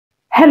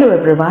Hello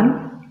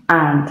everyone,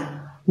 and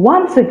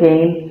once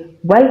again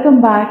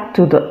welcome back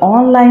to the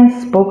online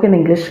spoken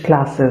English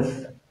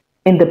classes.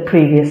 In the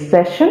previous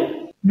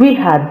session we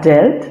had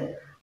dealt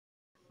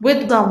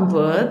with some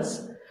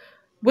words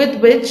with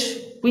which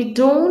we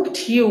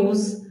don't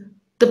use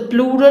the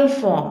plural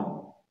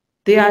form.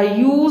 They are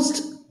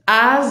used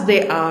as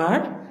they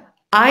are,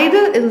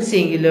 either in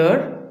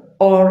singular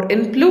or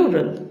in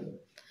plural.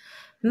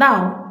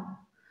 Now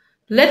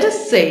let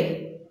us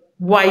say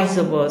vice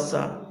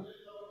versa.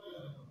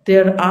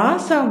 There are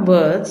some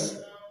words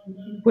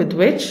with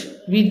which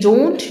we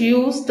don't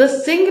use the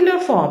singular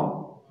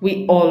form.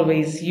 We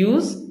always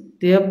use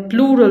their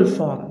plural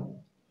form.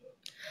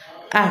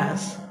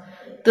 As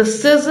the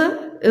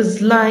scissor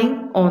is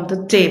lying on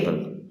the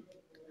table.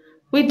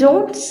 We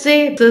don't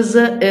say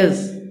scissor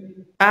is.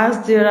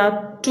 As there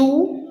are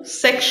two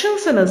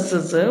sections in a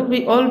scissor,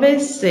 we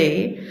always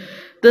say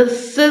the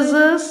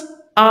scissors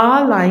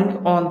are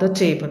lying on the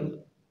table.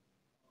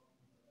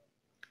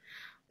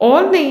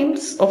 All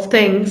names of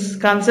things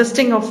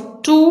consisting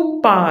of two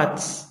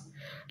parts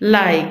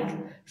like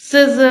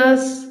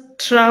scissors,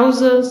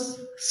 trousers,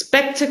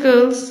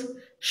 spectacles,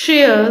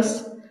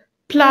 shears,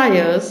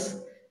 pliers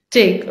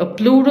take a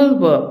plural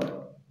verb.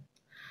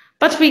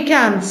 But we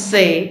can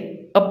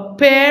say a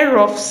pair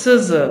of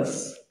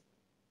scissors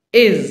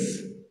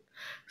is.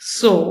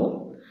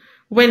 So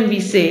when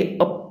we say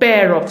a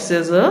pair of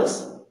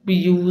scissors, we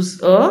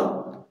use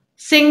a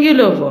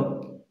singular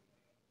verb.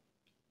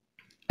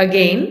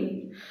 Again,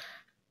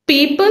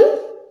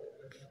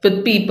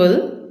 with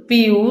people,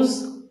 we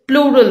use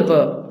plural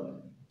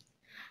verb.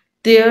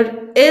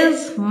 There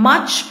is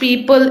much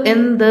people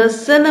in the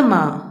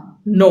cinema.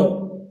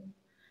 No,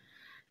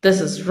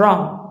 this is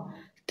wrong.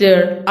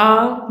 There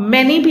are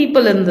many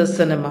people in the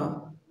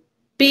cinema.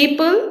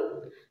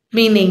 People,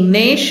 meaning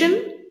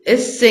nation,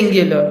 is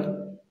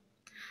singular.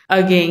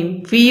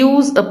 Again, we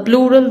use a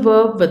plural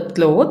verb with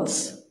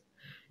clothes.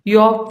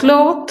 Your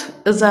cloth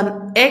is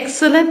an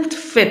excellent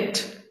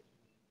fit.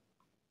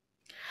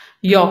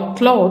 Your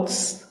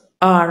clothes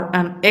are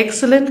an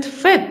excellent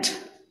fit.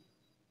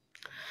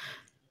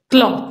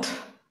 Cloth,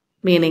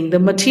 meaning the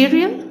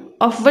material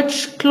of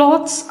which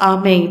clothes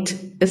are made,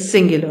 is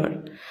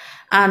singular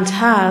and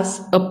has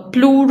a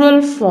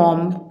plural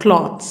form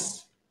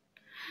cloths.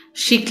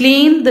 She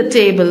cleaned the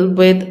table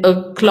with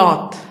a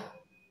cloth.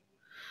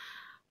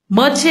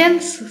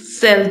 Merchants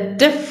sell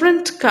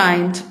different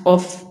kinds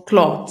of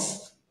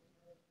cloths.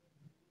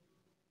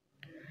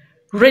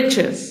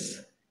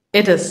 Riches,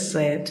 it is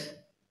said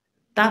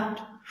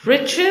that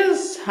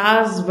riches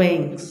has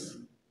wings.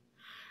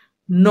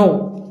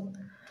 No,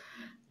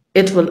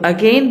 it will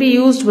again be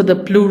used with a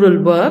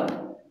plural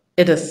verb.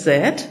 It is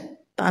said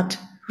that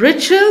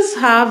riches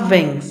have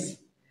wings.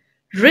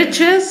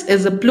 Riches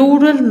is a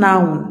plural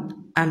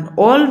noun and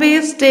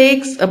always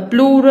takes a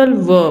plural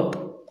verb.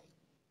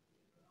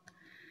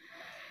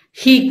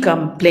 He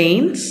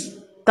complains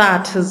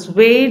that his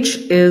wage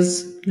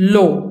is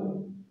low.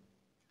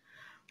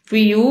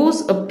 We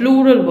use a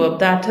plural verb,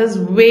 that is,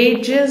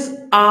 wages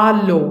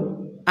are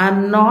low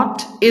and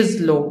not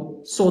is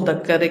low. So the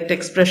correct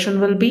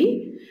expression will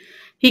be,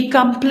 he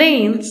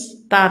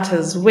complains that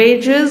his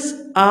wages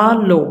are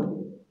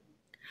low.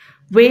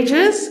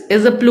 Wages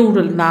is a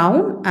plural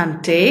noun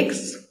and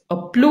takes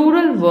a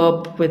plural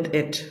verb with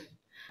it.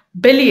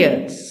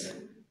 Billiards.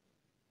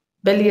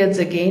 Billiards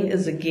again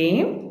is a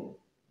game,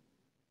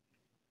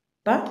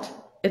 but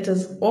it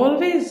is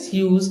always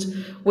used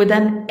with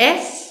an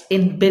S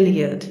in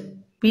billiard.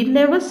 We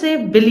never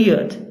say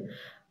billiard.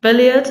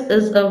 Billiard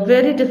is a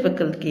very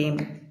difficult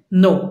game.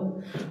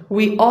 No,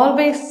 we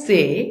always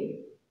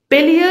say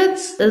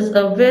billiards is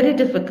a very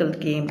difficult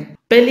game.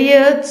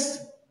 Billiards,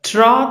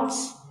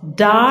 trots,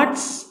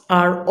 darts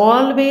are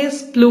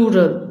always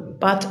plural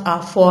but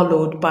are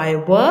followed by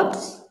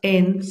verbs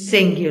in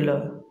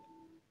singular.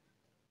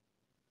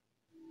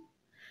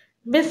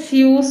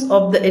 Misuse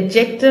of the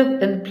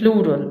adjective in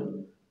plural.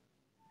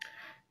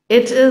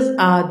 It is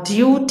our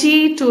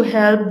duty to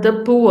help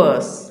the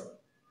poor.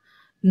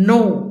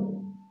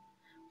 No,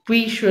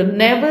 we should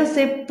never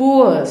say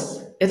poor.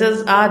 It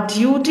is our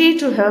duty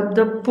to help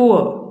the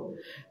poor.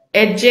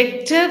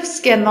 Adjectives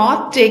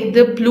cannot take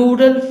the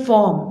plural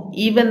form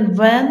even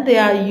when they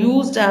are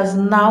used as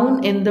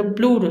noun in the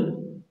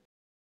plural.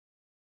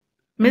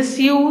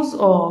 Misuse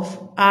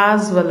of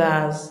as well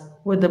as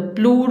with a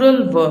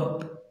plural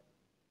verb.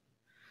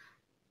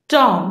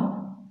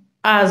 Tom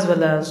as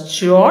well as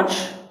George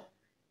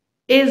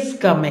is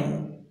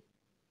coming.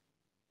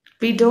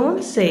 We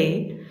don't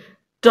say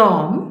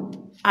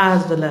Tom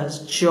as well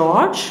as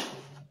George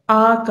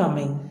are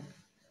coming.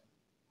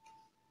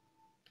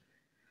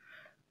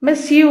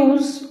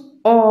 Misuse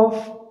of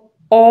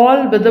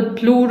all with a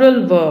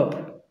plural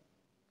verb.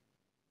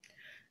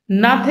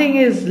 Nothing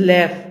is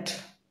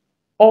left,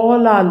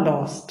 all are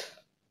lost.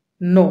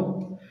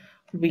 No,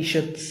 we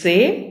should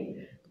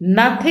say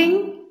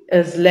nothing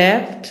is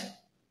left,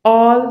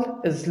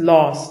 all is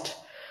lost.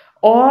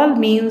 All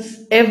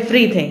means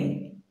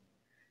everything,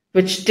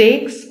 which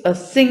takes a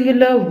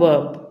singular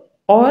verb.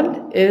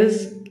 All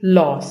is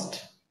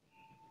lost.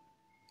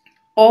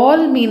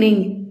 all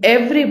meaning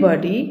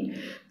everybody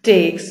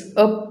takes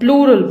a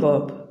plural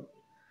verb.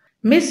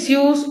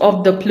 Misuse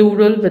of the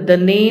plural with the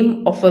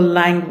name of a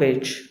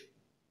language.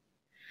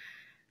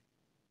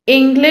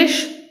 English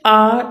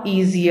are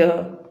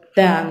easier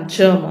than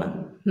German.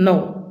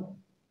 No,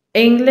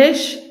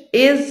 English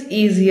is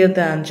easier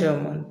than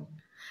German.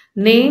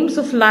 Names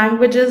of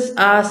languages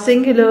are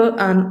singular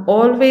and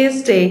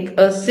always take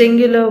a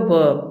singular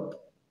verb.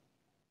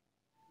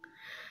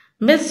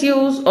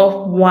 Misuse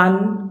of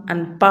one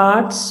and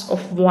parts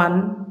of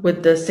one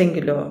with the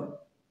singular.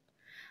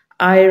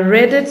 I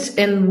read it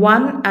in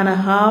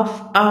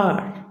 1.5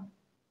 hours.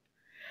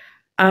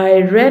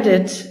 I read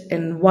it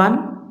in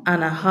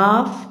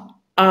 1.5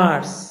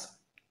 hours.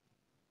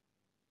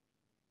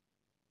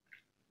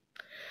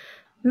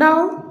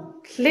 Now,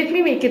 let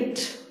me make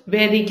it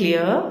very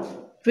clear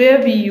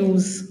where we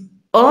use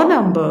a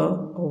number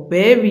or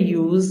where we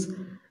use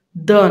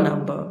the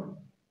number.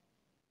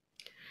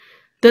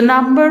 The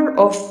number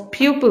of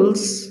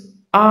pupils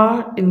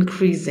are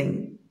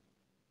increasing.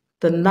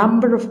 The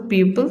number of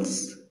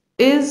pupils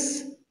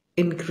is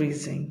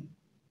increasing.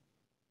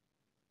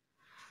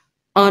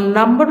 A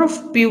number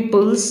of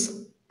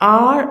pupils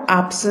are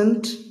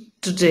absent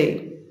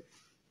today.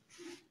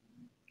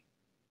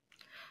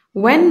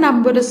 When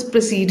number is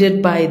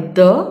preceded by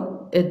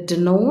the, it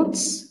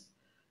denotes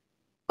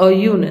a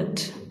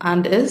unit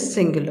and is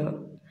singular.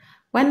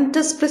 When it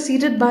is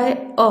preceded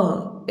by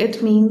a,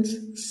 it means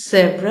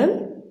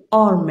several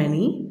or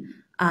many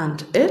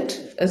and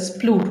it is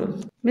plural.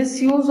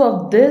 Misuse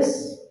of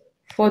this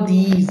for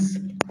these.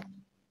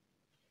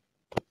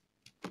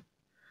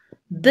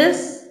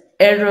 These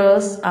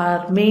errors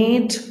are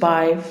made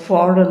by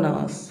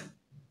foreigners.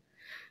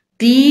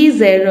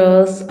 These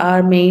errors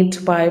are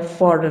made by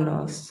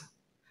foreigners.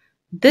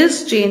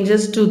 This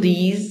changes to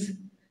these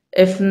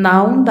if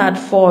noun that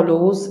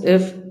follows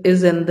if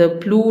is in the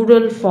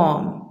plural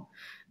form.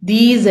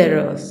 These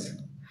errors.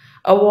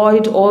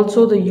 Avoid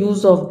also the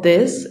use of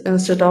this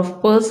instead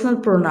of personal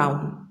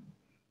pronoun.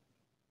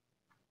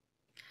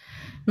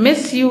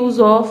 Misuse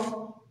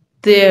of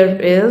there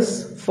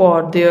is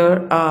for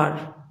there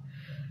are.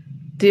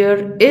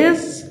 There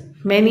is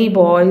many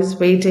boys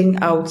waiting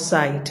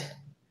outside.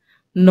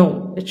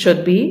 No, it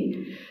should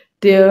be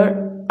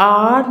there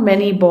are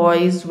many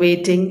boys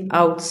waiting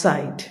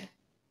outside.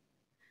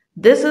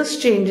 This is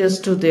changes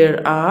to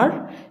there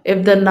are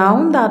if the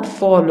noun that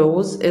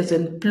follows is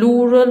in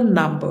plural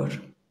number.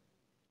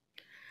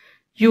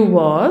 You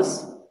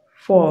was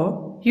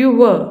for you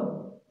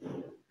were.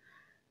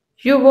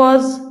 You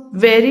was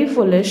very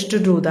foolish to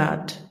do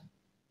that.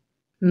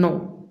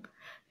 No,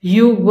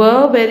 you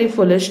were very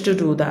foolish to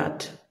do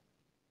that.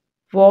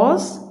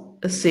 Was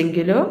is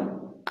singular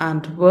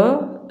and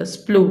were is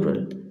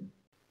plural.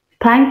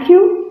 Thank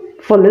you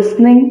for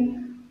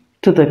listening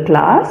to the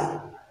class,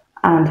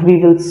 and we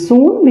will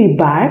soon be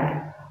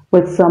back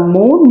with some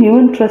more new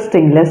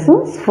interesting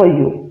lessons for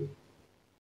you.